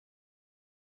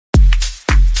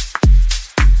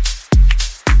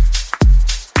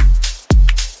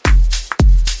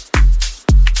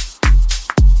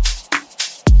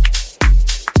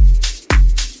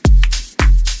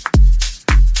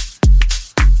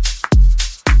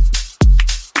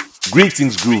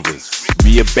Greetings, groovers.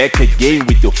 We are back again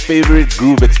with your favorite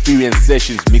groove experience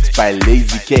sessions mixed by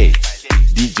Lazy K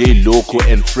DJ Loco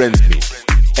and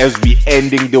FransmicSA, as we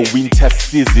ending the winter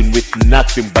season with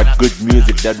nothing but good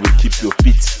music that will keep your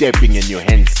feet stepping and your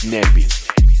hands snapping.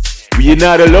 We are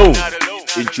not alone.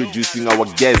 Introducing our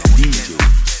guest DJ,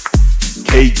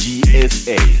 KayGee,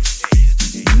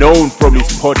 known from his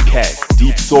podcast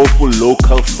Deep Soulful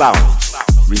Local Sounds,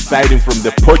 residing from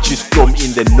the Potchefstroom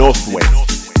in the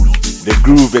Northwest. The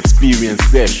Groove Experience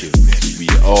Sessions. We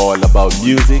are all about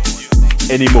music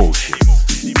and emotion.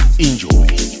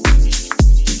 Enjoy.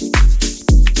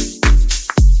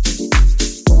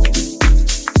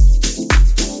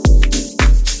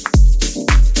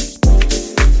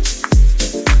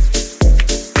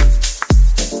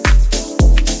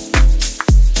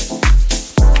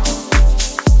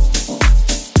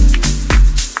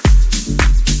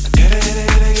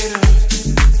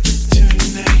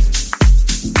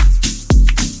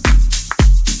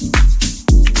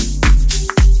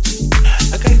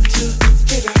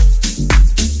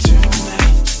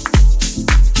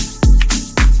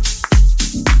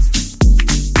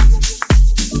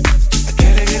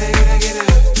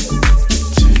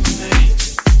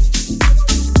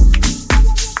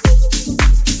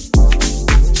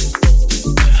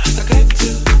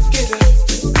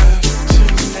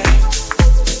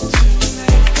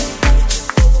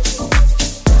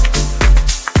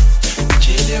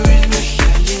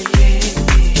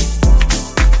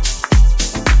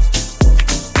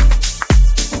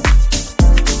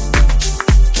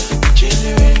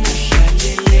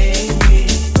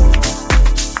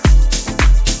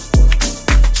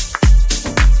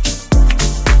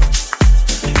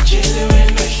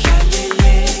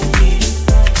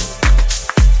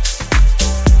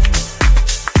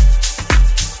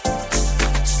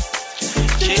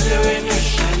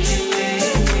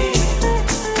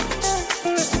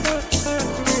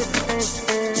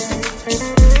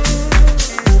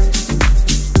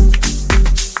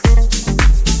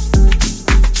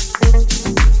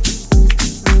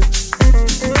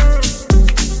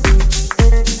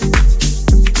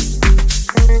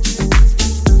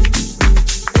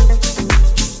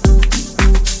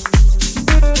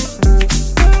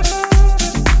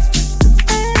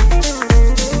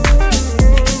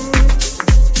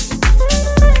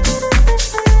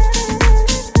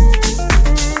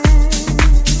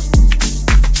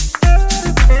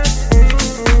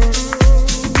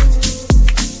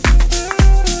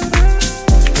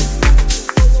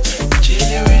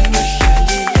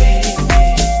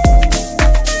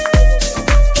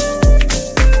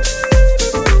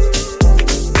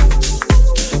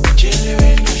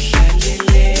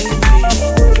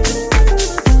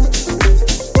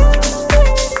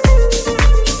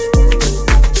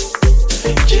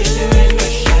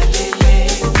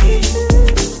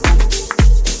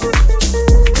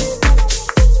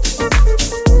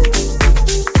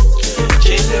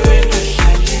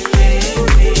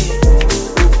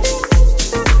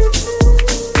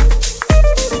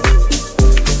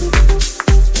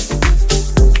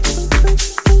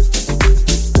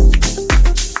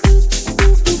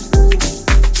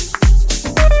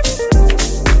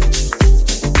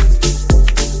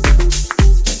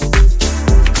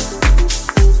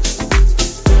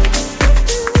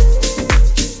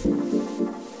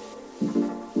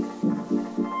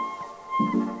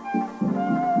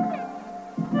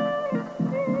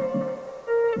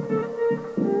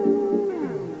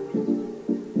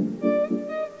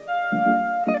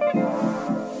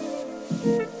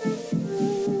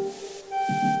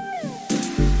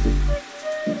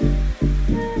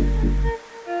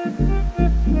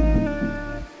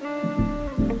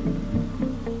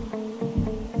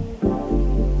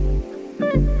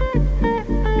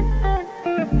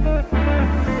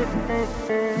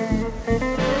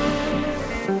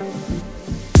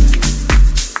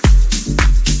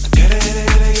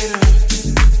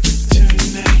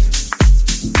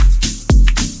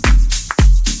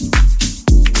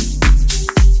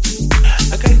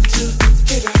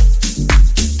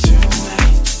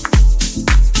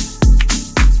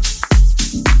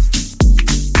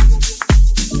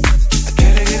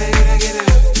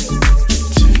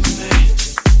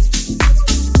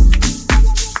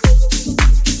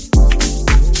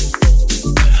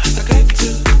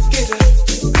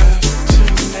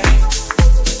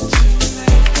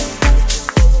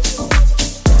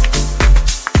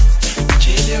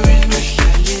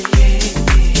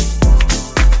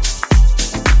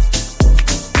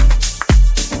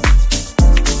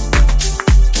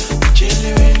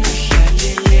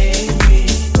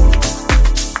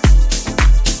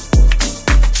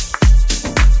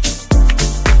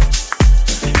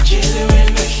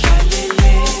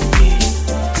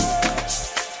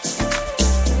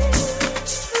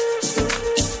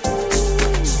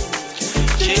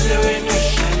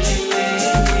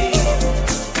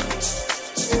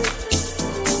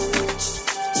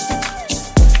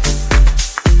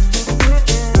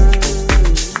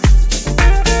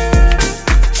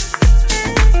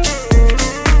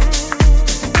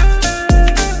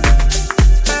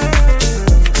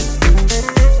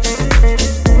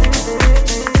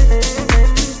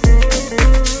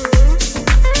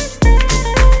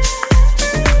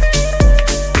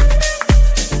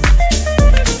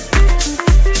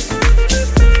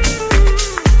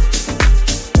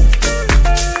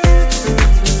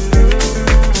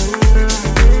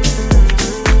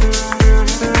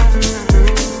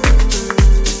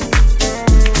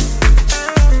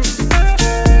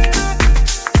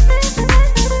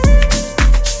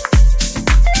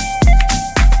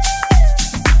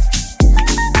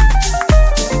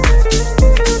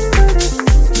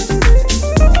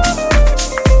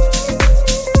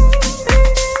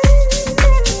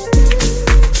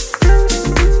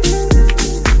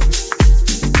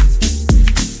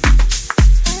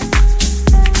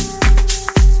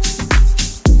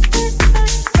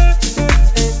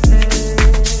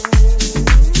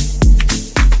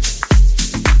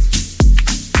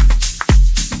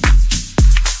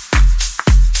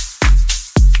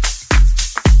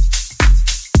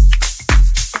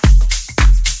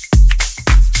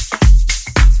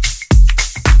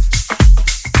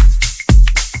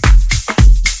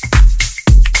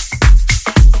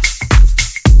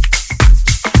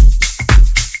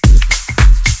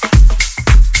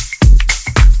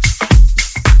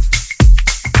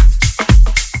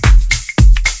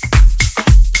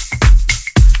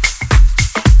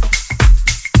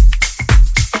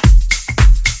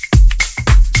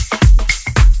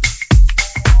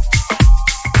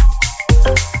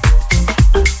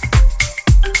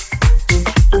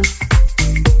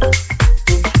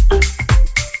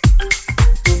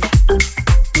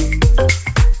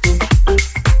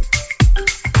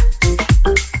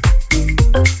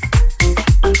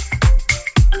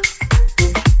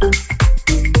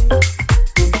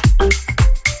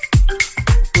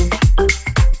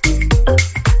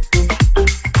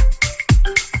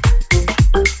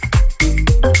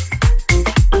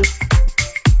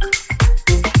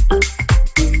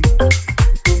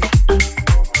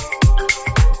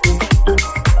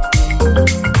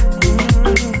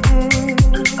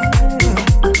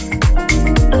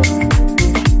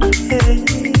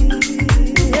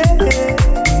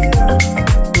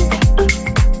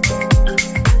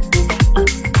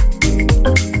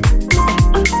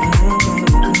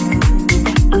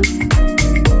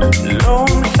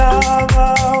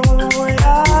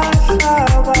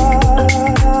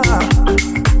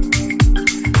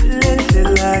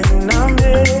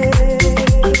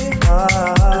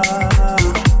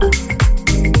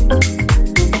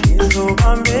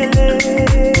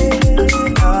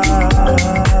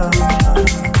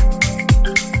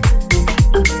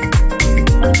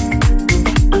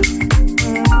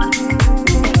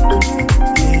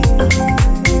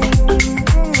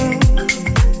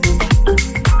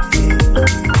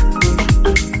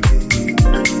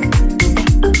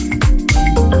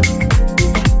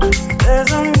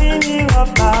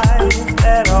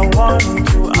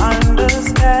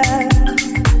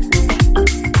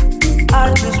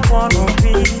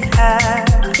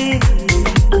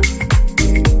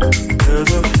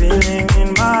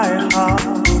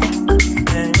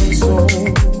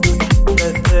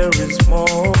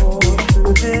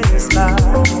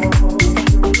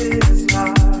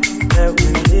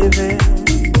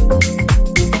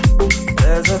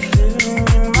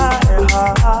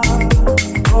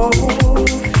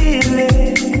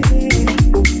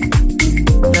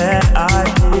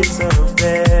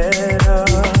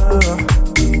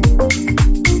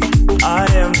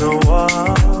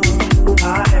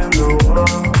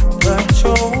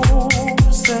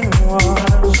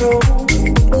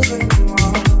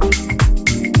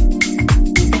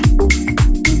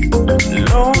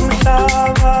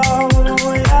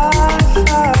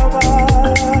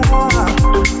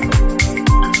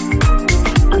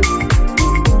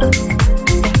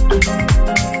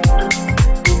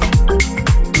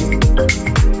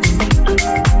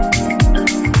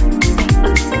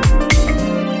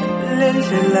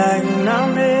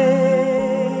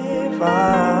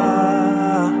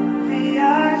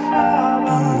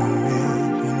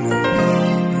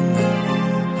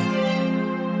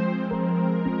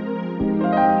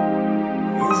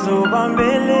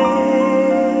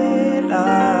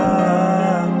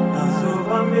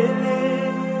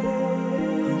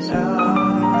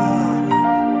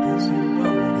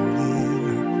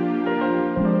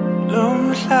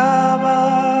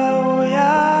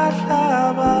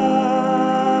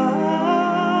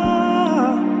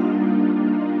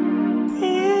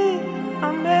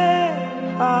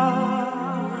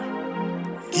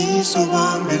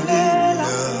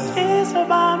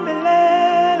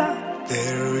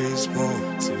 There is more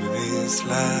to this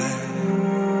life.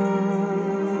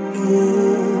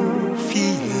 Ooh,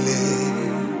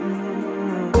 feeling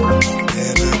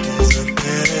never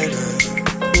disappear.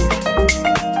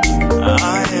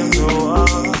 I am the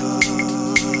one,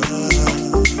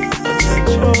 the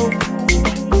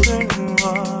chosen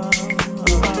one.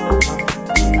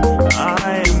 I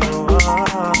am the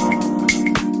one,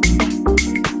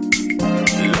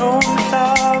 lone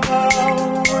lover.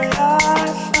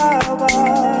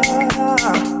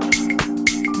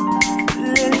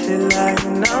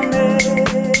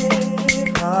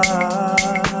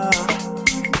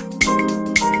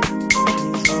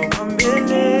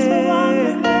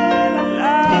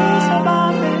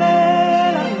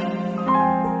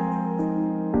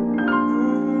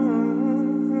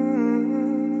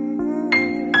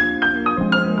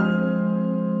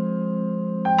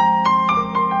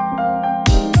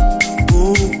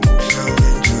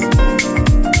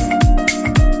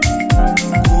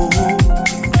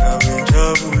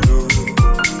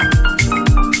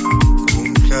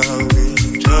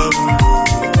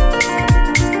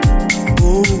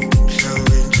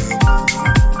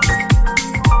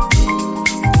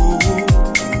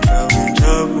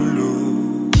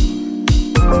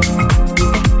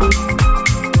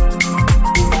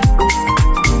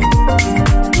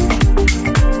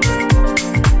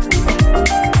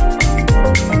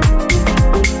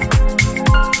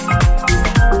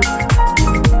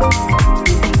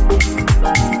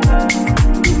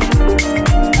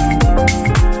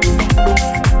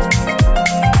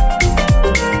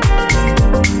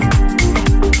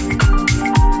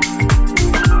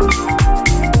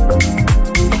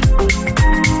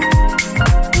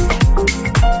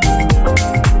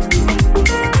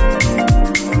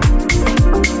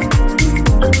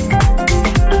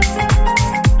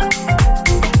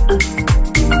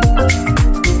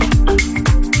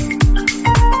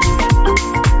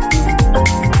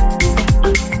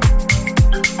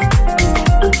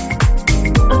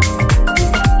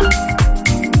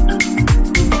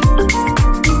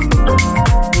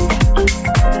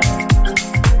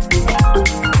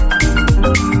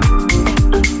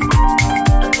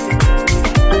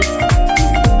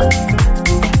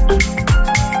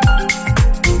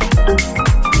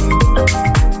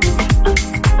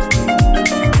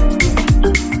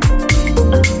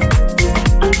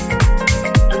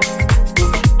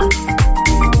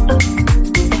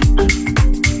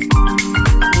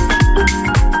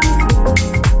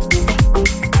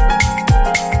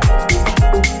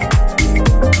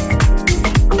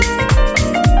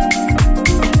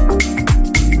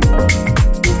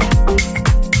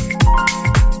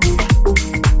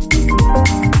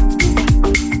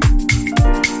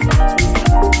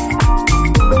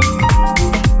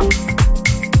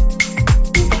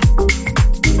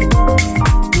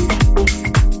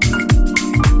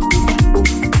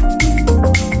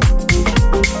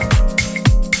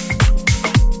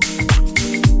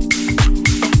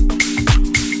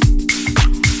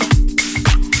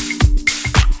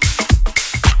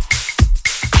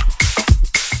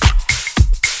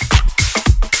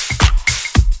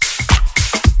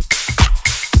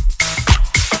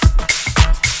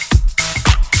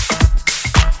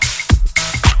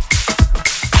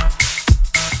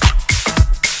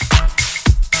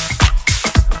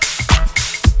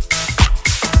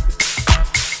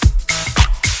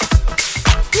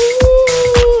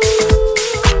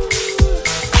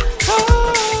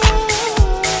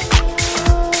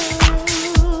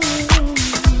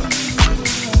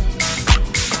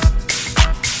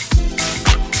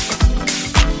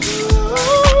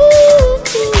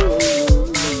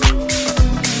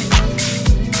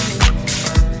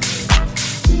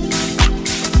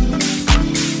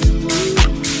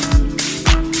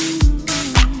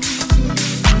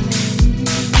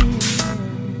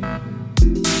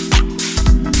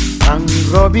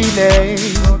 Robbie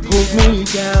pulled me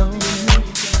down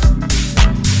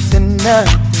to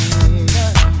nothing.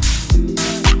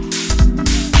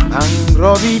 And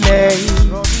Robbie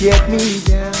get me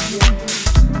down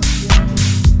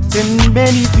to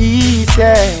many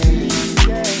pieces.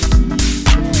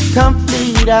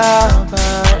 Complete our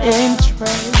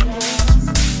interest.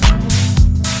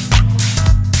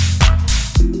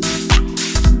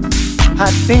 I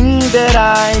think that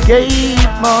I gave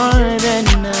more than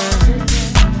I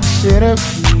should have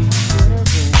given.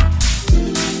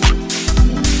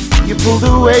 You pulled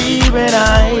away when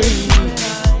I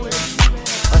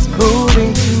was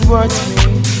pulling towards me.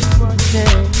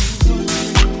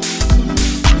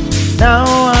 Now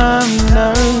I'm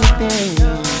nothing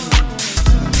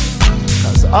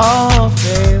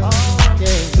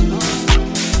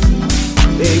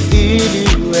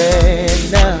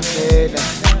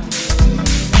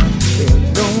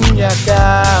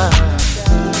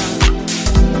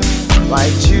I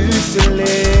choose to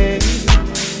live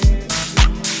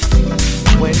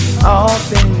when all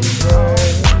things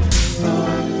hurt.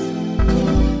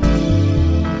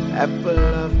 Apple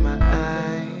of my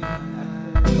eye,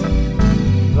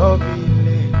 go be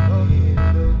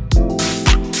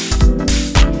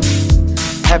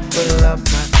apple of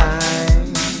my eye,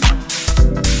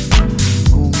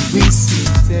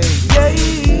 kumbisite.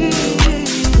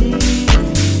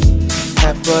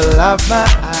 Apple of my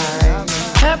eye,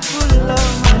 apple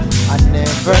of my eye. I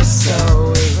never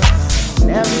saw it,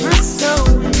 never saw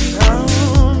it.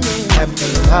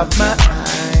 Apple of my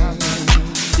eye,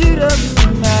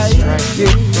 strike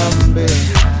it from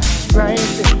behind,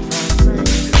 strike it from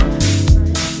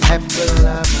behind. Apple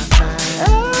of my eye,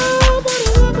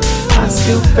 I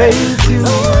still fail to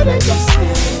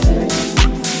understand.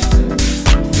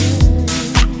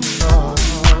 Oh,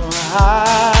 I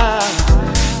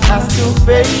still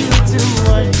fail to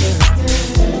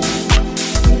understand.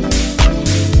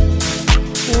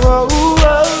 Whoa,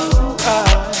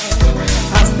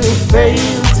 I still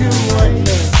fail to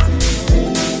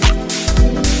understand.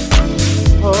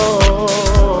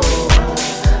 Oh,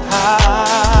 I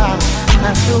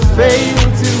still fail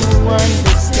to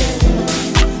understand.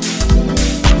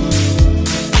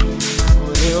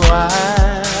 Why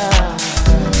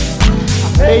I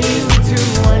fail to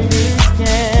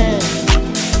understand.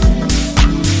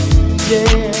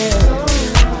 Yeah,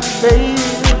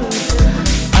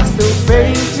 I still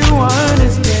fail to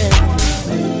understand.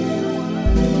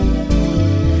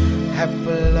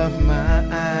 Apple of my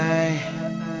eye,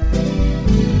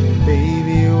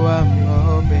 baby, I'm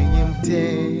hoping you'll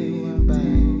take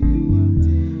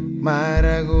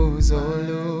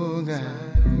Maraguzoluga.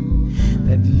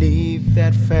 That leaf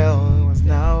that fell was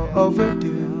now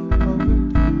overdue.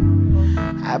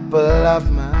 Apple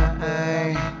of my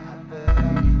eye,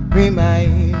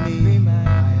 remind me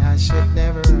I should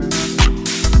never run.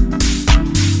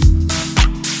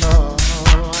 Oh,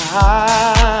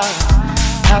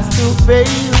 I still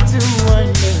fail to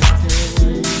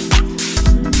understand.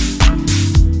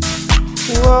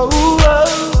 Whoa,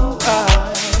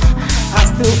 I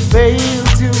still fail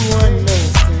to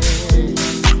understand.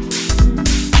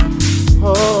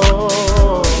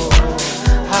 Oh,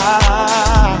 I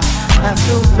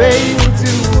still fail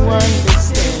to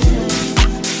understand.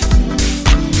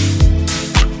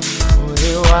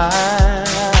 Why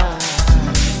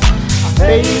I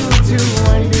fail to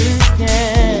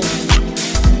understand.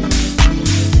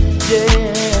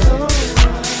 Yeah,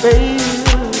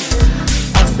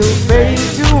 I still fail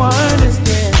to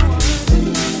understand.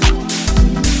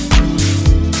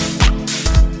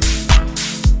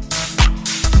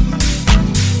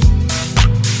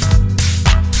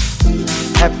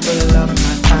 Apple of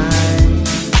my eye,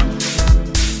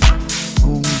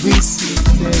 kumbisite.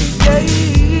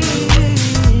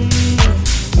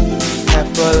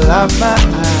 Apple of my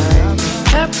eye,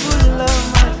 apple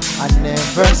of my eye. I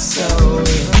never saw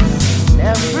it,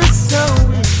 never saw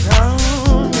it.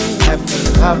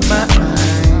 Apple of my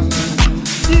eye,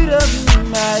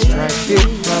 strike it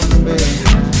from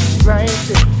behind, strike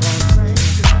it from behind.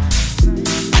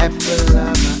 Apple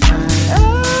of my eye,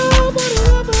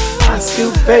 I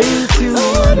still fail to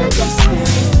understand.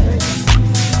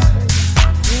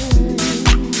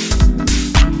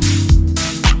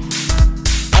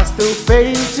 I still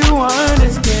fail to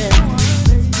understand.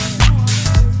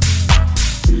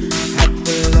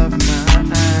 Apple of my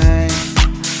eye,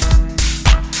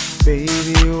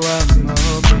 baby, I'm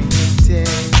hoping you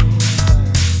take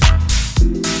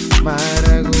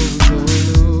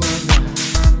Maraguzoluga.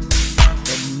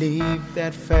 The leaf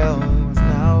that fell was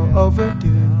now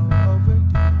overdue.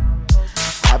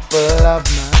 Apple of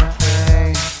my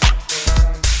eye,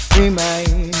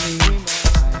 remind me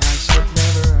I should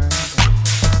never run.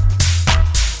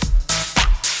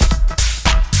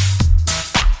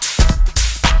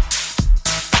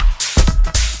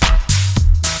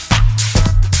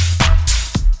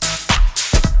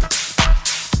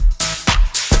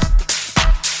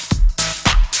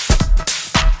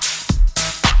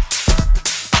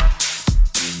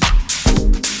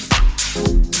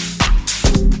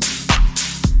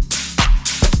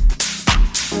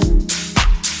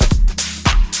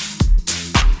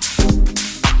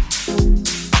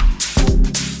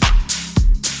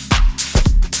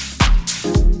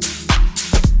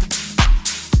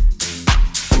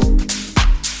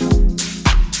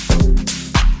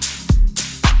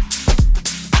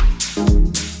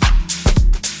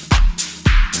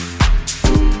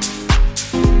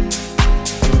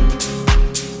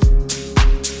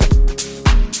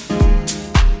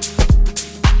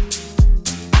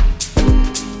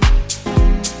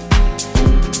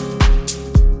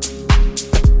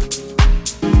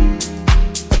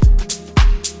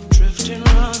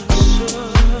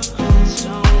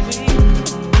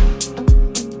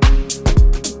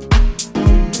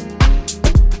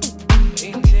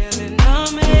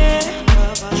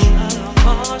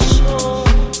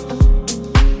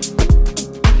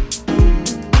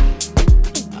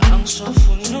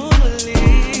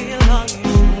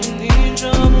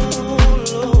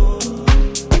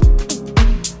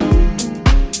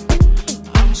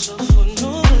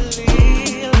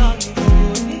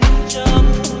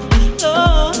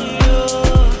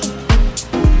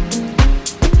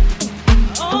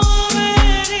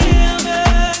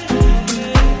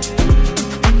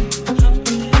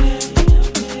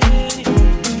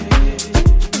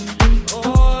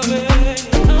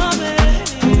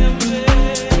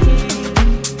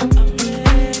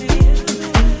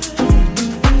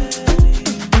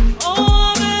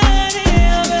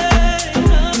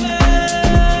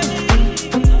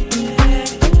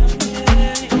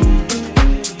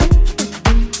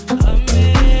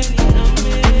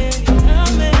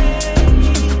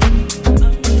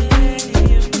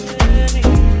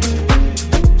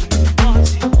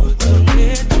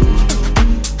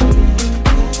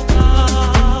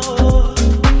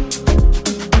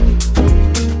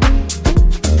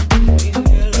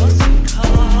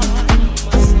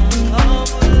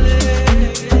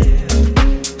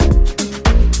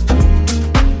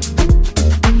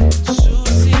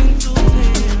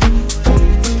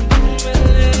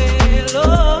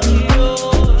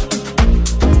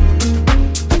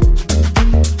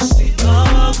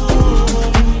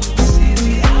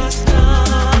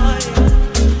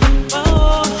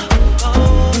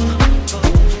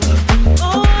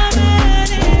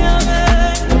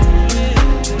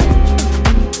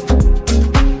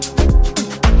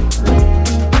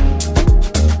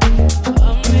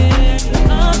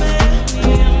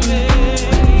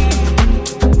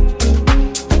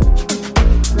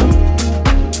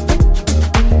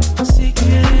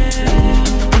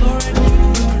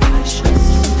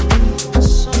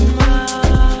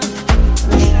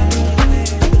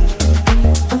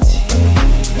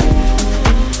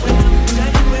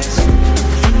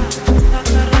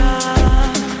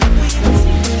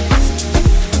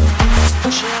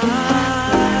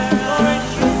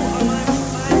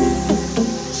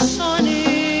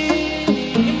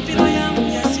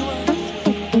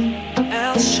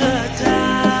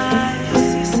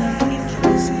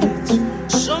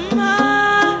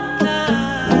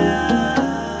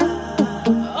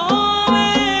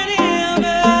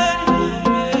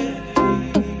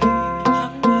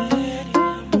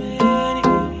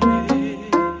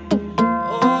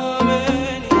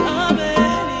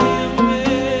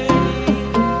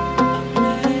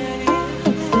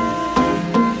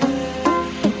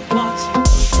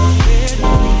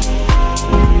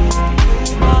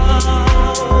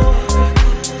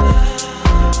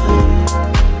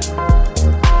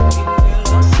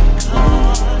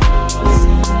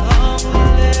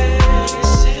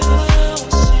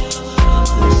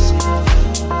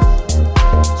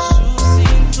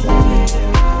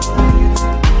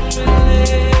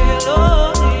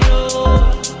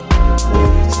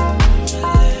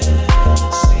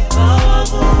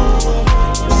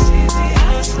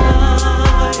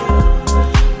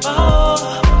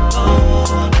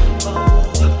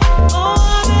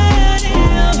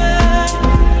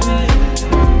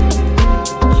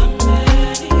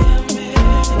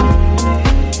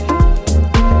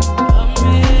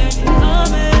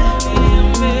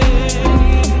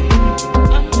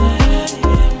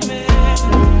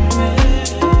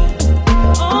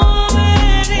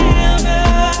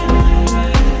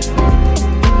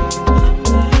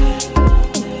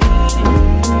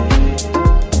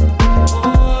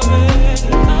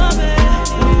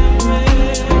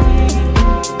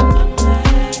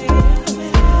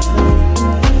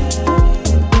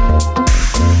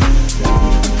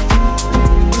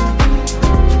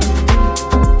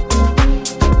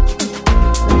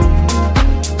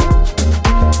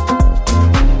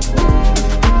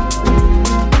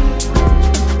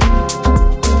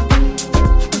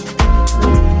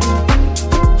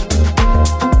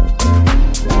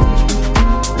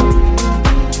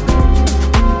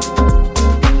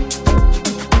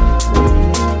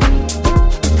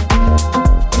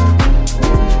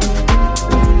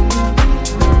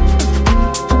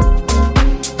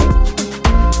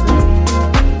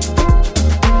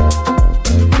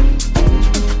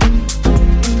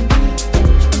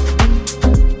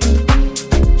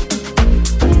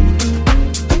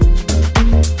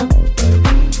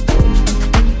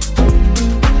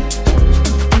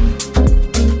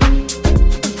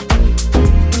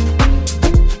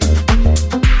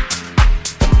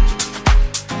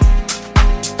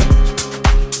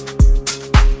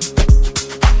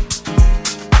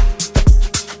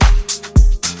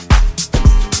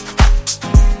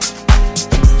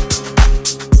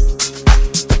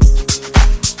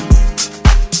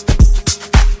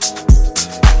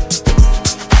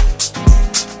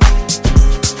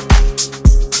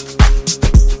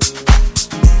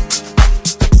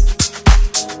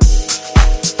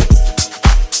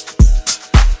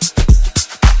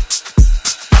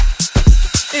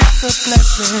 It's a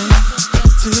blessing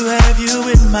to have you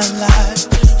in my life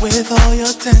with all your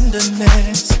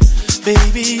tenderness.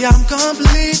 Baby, I'm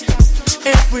complete.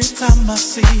 Every time I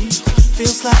see you,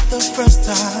 feels like the first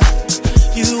time.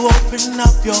 You open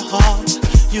up your heart,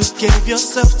 you gave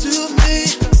yourself to me.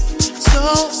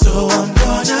 So I'm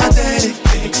gonna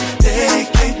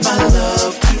dedicate my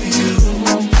love to you.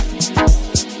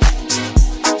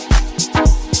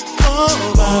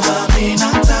 Oh, Baba, me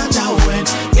not when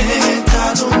get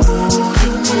no mood,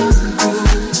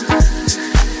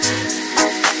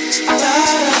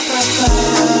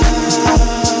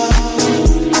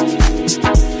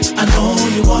 I know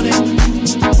you want it,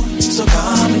 so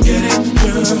come and get it,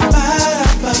 girl.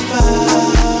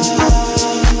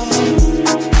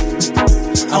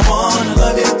 I wanna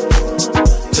love you,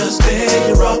 just let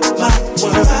you rock my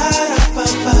world.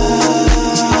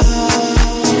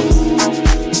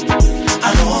 I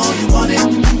know you want it,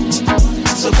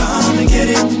 so come and get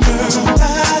it, girl.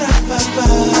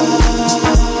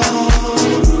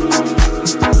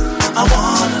 I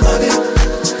wanna love you,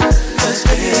 just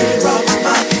let you rock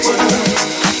my world.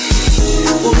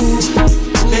 Ooh,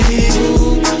 baby,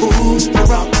 ooh, you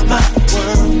rock my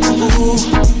world. Ooh,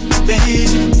 baby,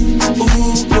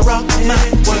 ooh, you rock my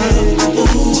world.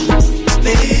 Ooh,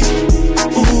 baby,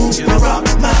 ooh, you rock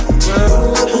my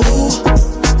world. Ooh,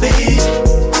 baby,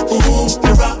 ooh, you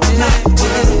rock my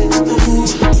world. Ooh,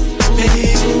 baby,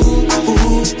 ooh,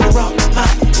 you rock my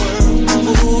world.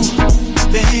 Ooh,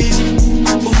 baby,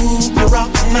 ooh, you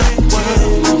rock my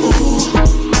world. Ooh,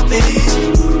 baby,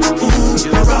 ooh,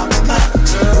 you rock my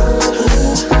world.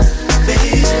 Ooh,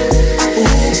 baby,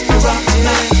 ooh, you rock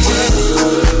my world.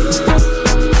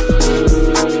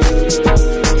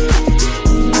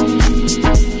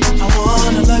 I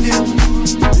wanna love you.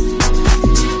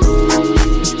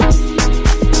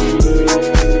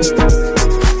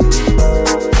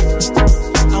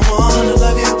 I wanna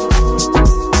love you.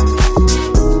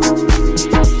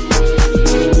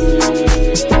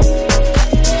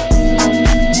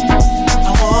 I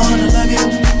wanna love you.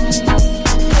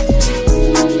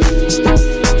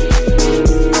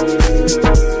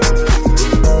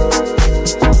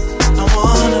 I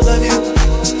wanna love you.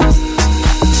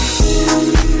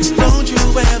 Don't you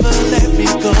ever let me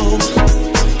go.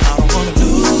 I don't wanna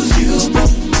lose you, but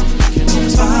you can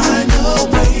always find a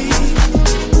way.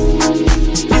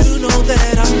 You know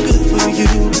that I'm good for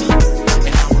you,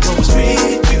 and I will always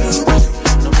treat you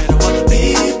no matter what the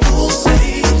people say.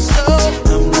 So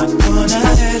I'm not gonna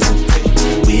hesitate.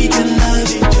 We can love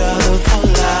each other for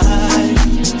life.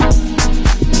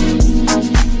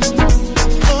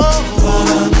 Oh,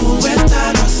 tú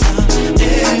estás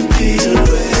en mi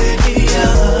dueña.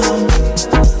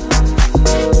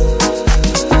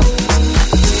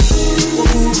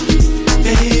 Ooh,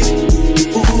 baby,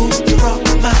 ooh, you rock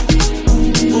my.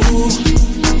 Ooh,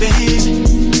 baby,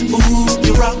 ooh,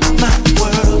 you rock my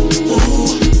world. Ooh,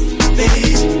 baby,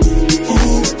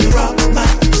 ooh, you rock my.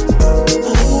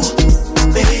 Ooh,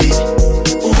 baby,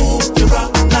 ooh, you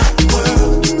rock my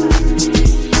world.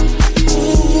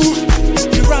 Ooh,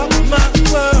 you rock my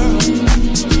world.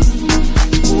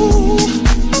 Ooh,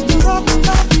 you rock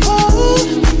my world.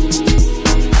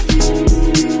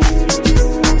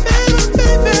 Baby,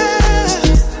 baby.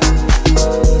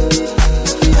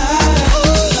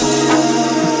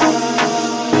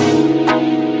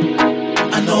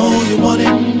 I know you want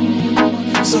it,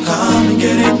 so come and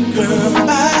get it, girl.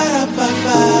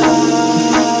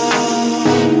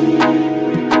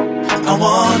 I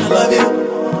wanna love you,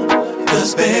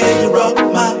 just baby, rock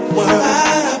my world.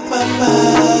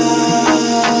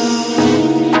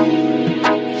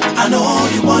 I know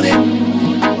you want it,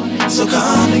 so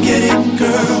come and get it,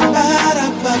 girl.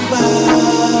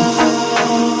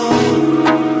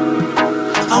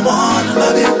 I wanna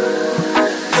love you,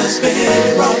 just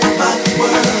baby, rock my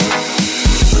world.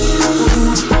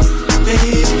 Ooh,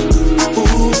 baby,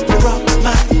 ooh, you rock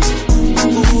my.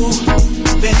 Ooh,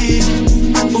 baby,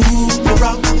 ooh, you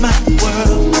rock my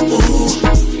world. Ooh,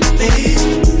 baby,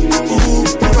 ooh,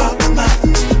 you rock my.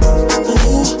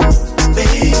 Ooh,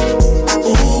 baby,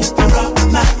 ooh, you rock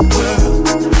my world.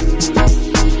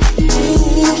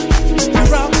 Ooh, you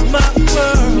rock my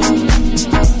world.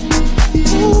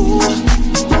 Ooh,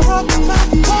 you rock my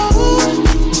world.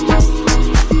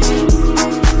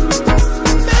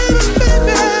 Baby,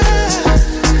 baby.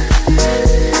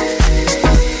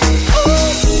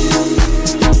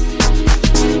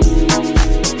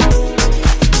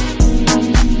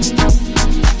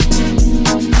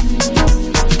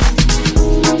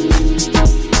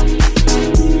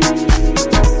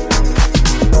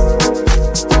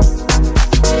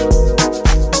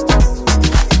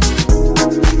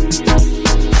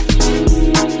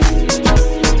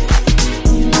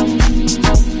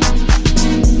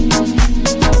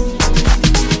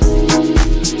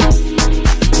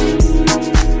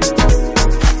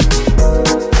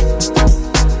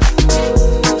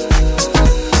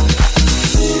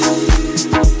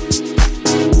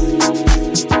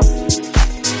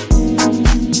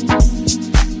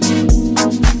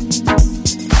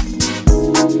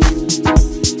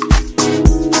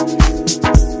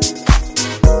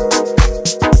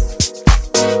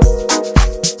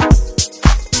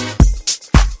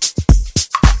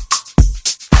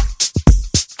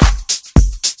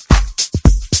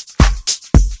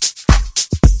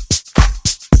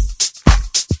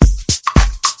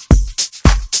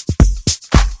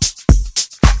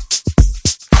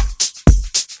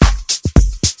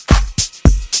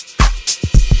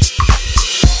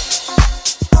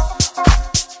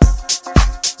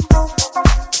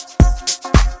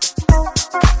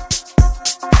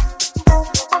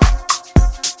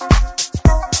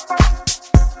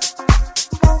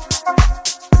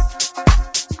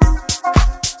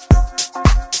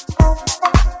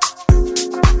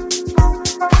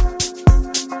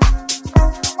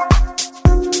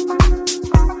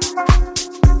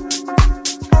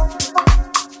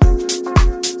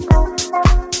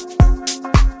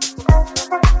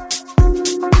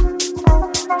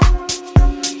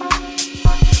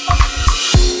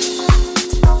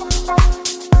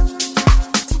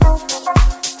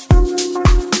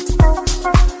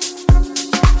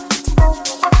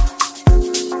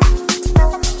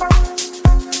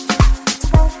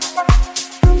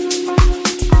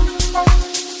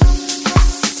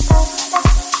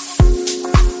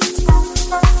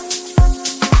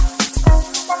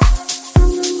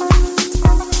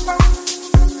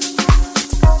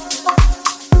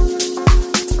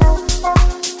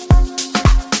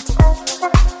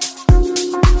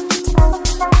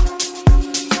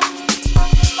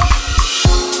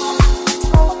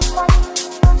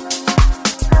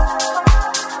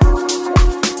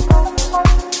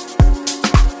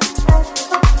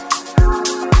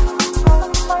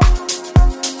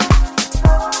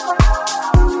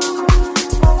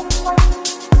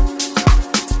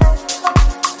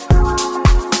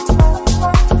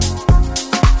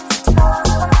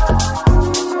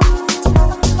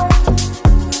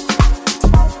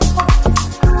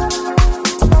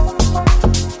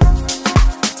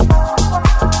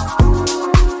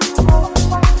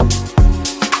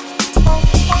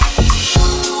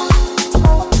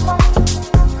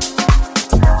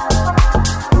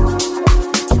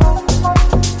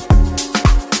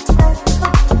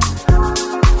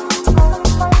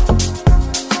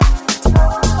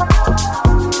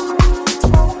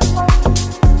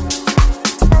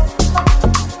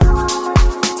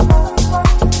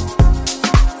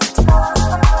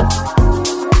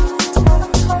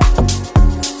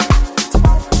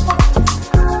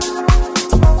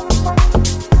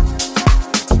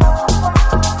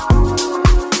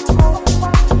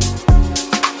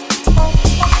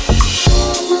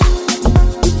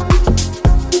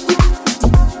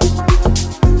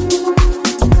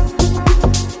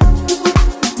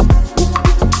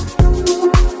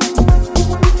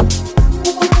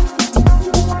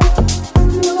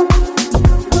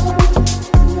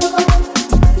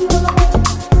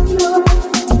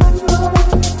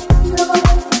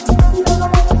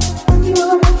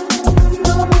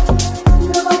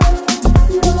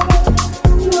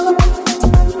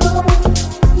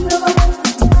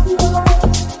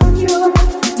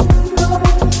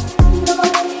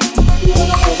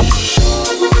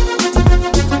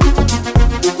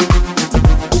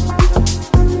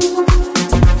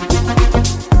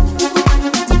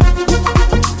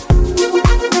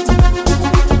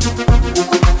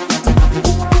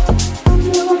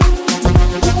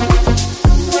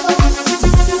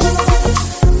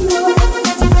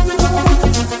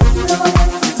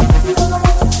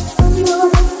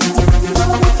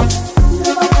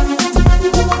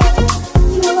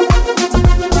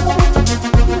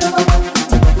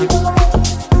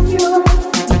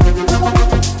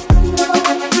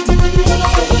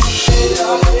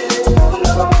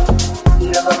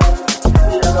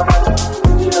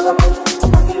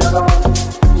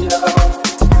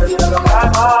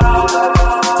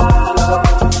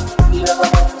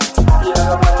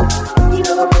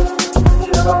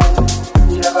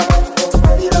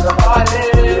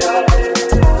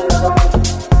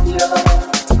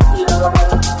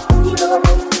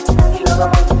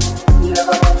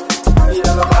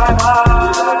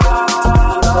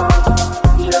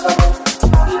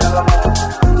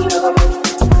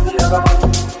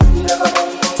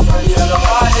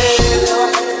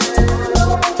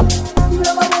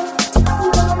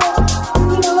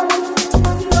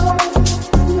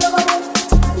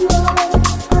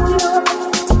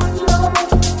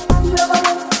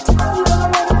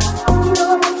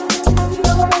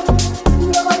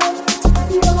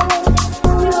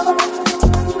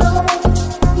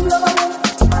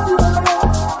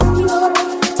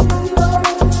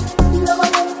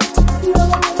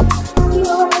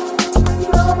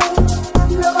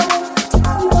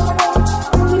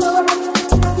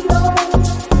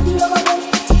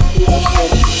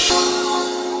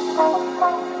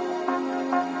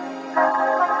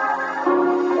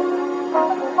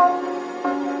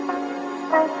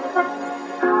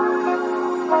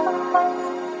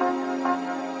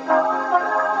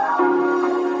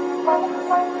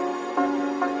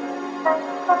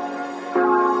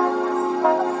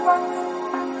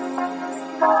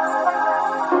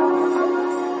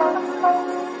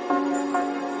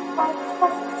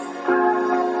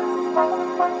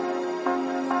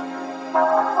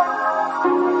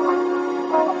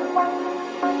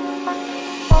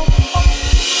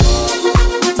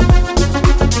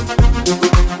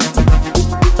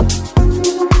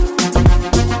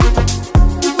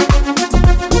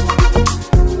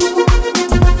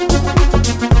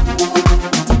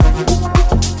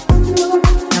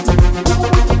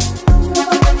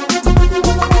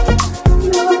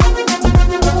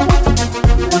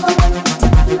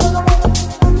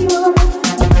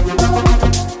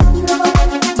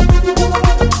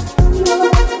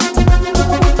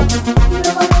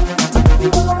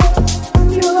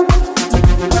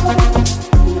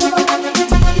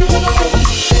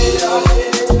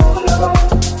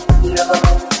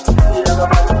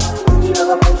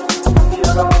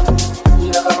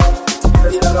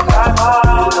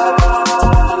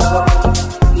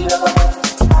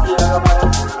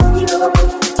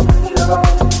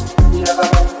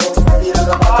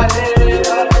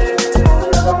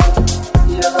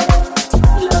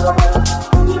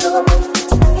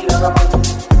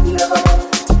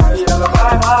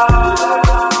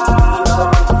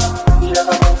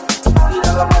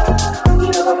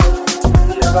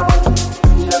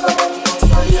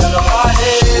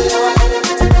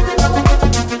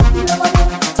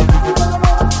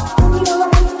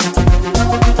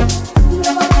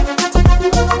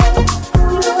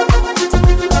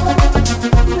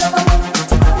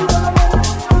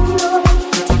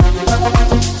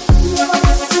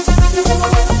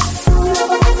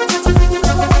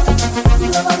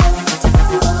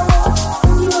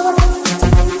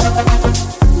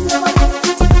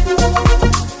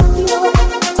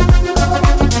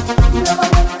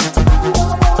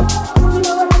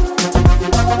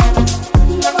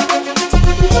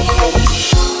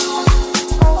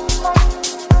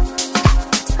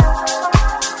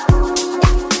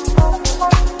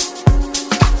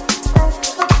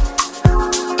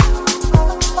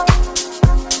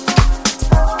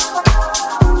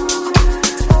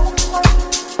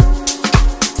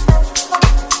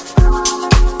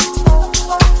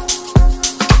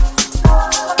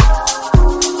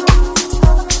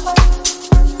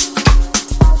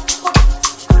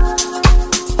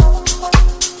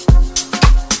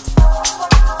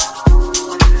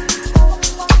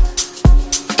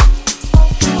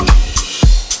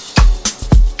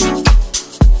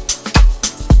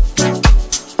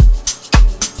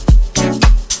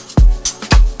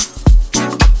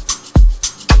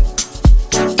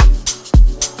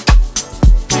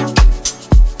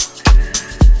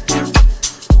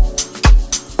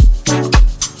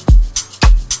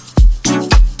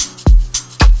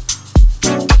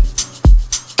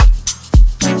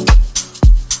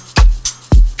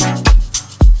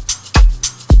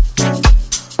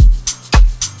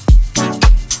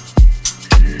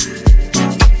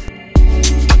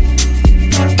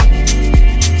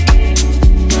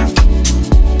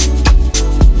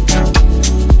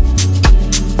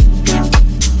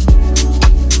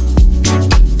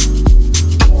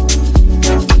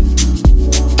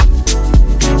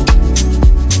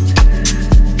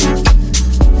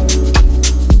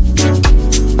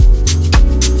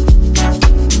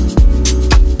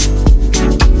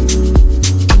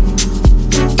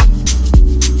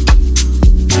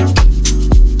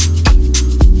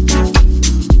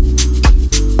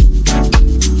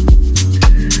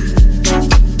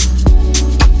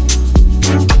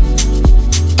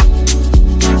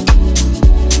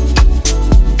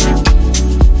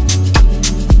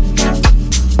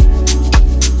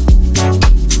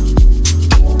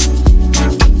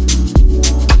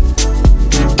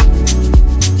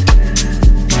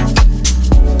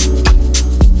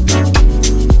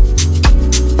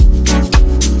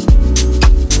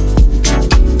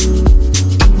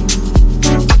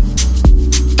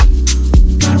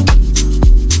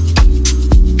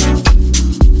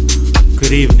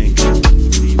 Good evening.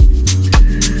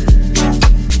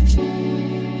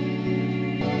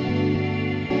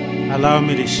 Allow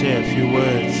me to share a few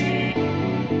words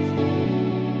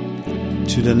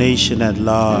to the nation at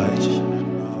large.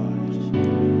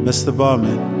 Mr.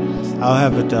 Barman, I'll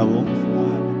have a double.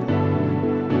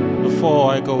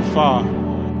 Before I go far,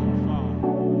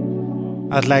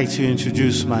 I'd like to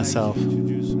introduce myself.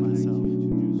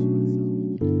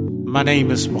 My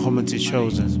name is Muhammad the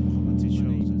Chosen,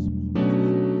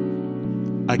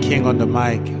 a king on the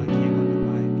mic,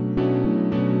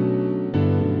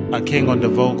 a king on the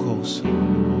vocals,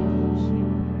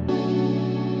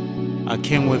 a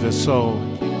king with a soul,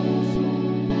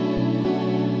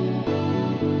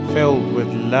 filled with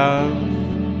love,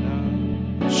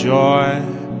 joy,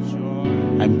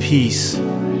 and peace.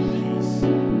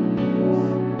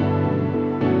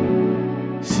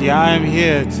 See, I am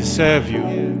here to serve you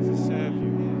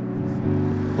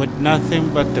with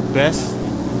nothing but the best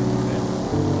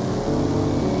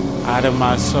out of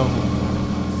my soul.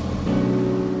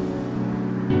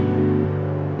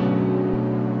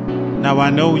 Now I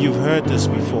know you've heard this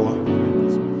before,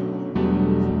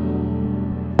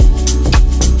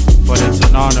 but it's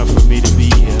an honor for me to be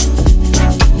here,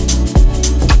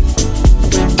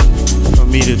 for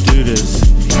me to do this.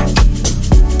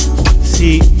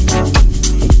 See,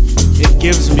 it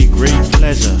gives me great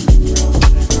pleasure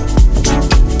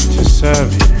to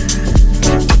serve you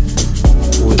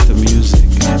with the music.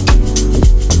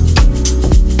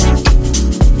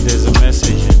 There's a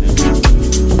message in it,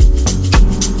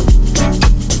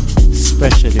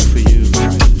 especially for you.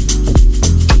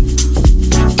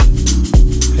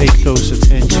 Pay close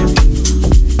attention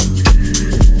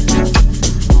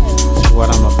to what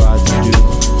I'm about to do.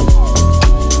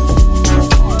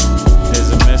 There's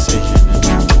a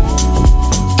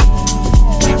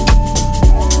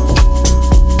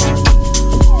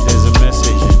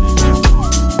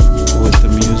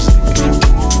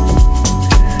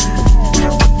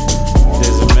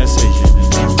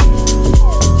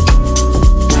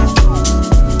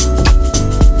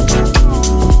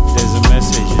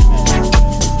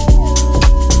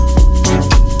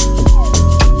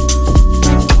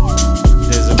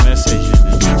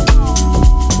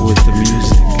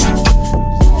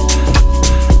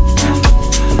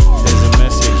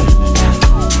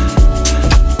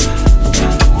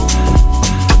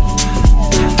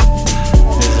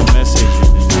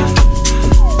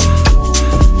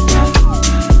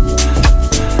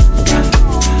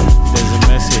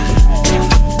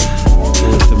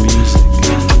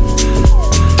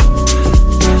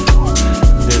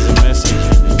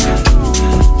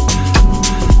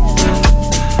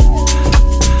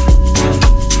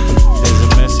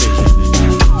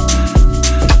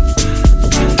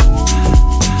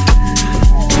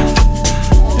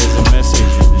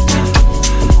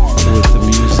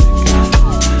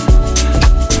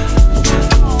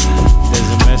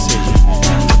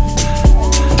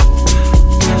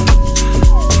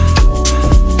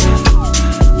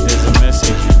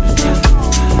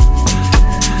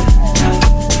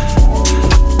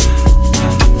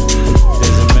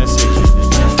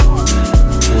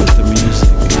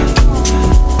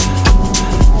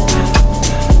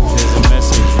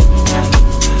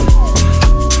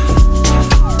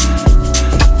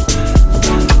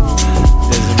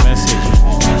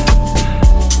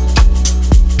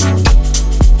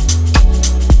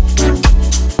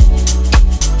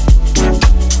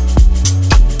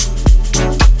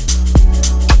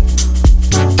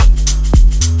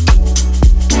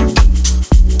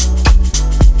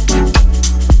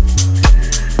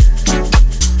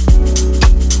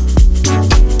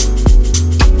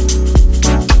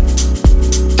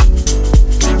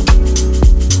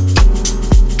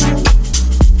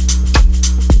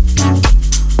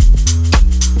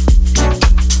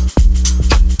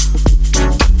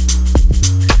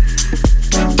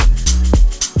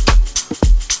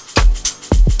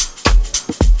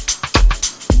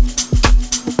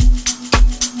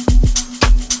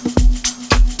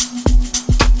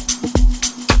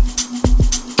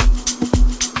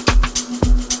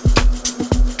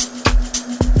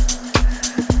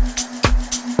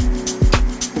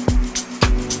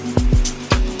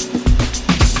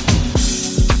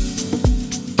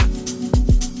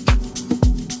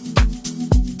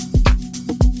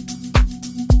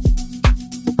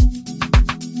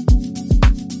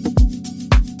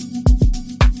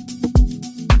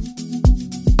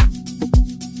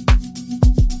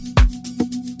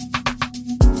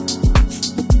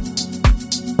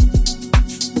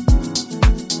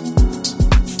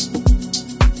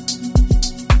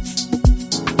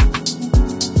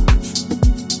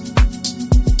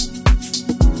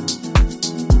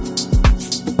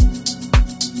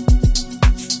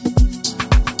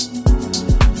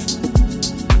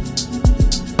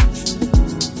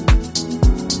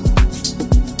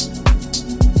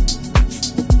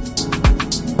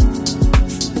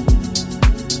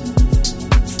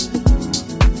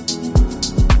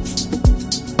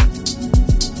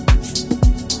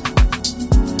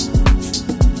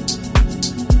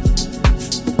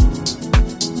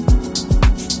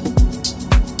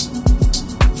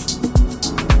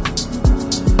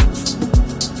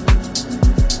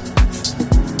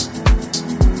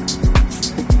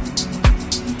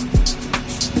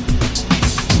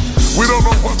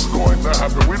what's going to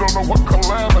happen. We don't know what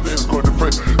calamity is going to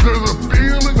face. There's a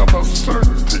feeling of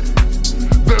uncertainty.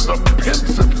 There's a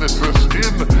pensiveness that's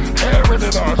inherent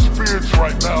in our spirits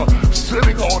right now,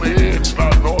 sitting on edge,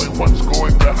 not knowing what's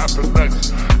going to happen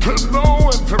next. To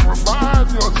know and to remind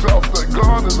yourself that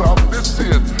God is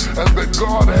omniscient and that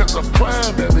God has a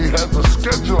plan and He has a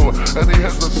schedule and He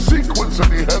has a sequence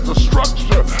and He has a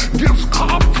structure gives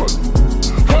comfort,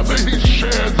 whether He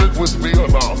shares it with me or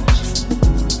not.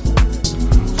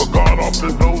 For God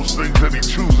often knows things that He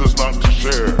chooses not to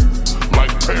share. Like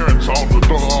parents often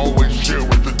don't always share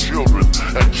with the children,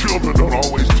 and children don't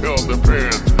always tell their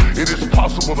parents. It is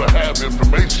possible to have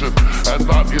information and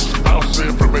not espouse the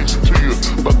information to you,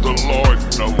 but the Lord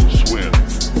knows when.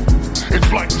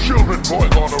 It's like children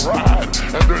going on a ride,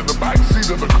 and they're in the back seat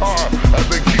of the car, and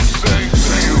they keep saying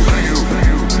to you.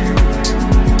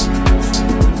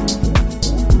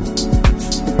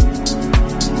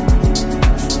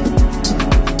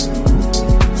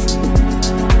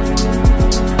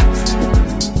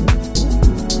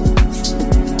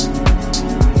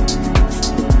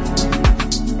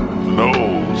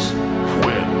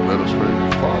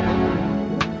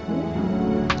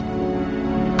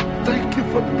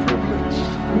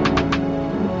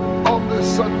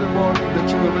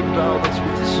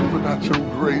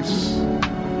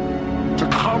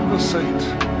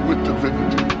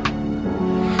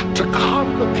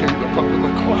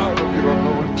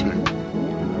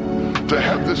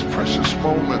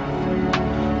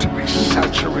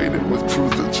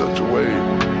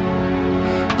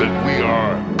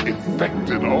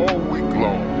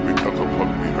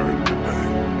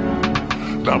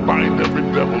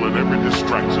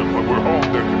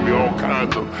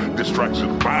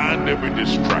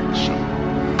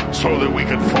 So that we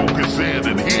can focus in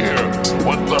and hear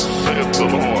what thus saith the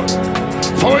Lord.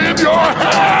 For in your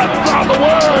hands are the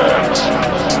words.